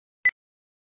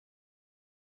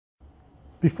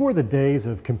Before the days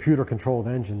of computer-controlled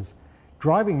engines,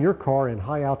 driving your car in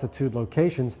high-altitude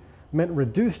locations meant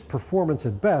reduced performance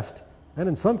at best, and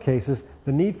in some cases,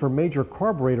 the need for major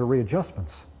carburetor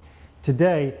readjustments.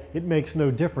 Today, it makes no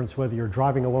difference whether you're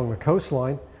driving along the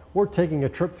coastline or taking a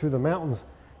trip through the mountains,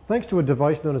 thanks to a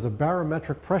device known as a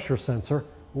barometric pressure sensor,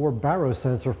 or Baro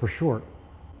Sensor for short.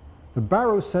 The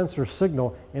Baro Sensor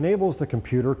signal enables the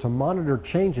computer to monitor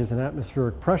changes in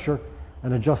atmospheric pressure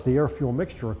and adjust the air-fuel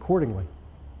mixture accordingly.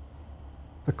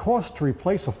 The cost to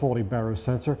replace a faulty Baro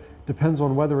sensor depends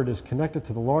on whether it is connected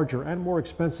to the larger and more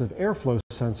expensive airflow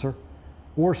sensor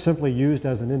or simply used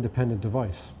as an independent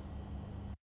device.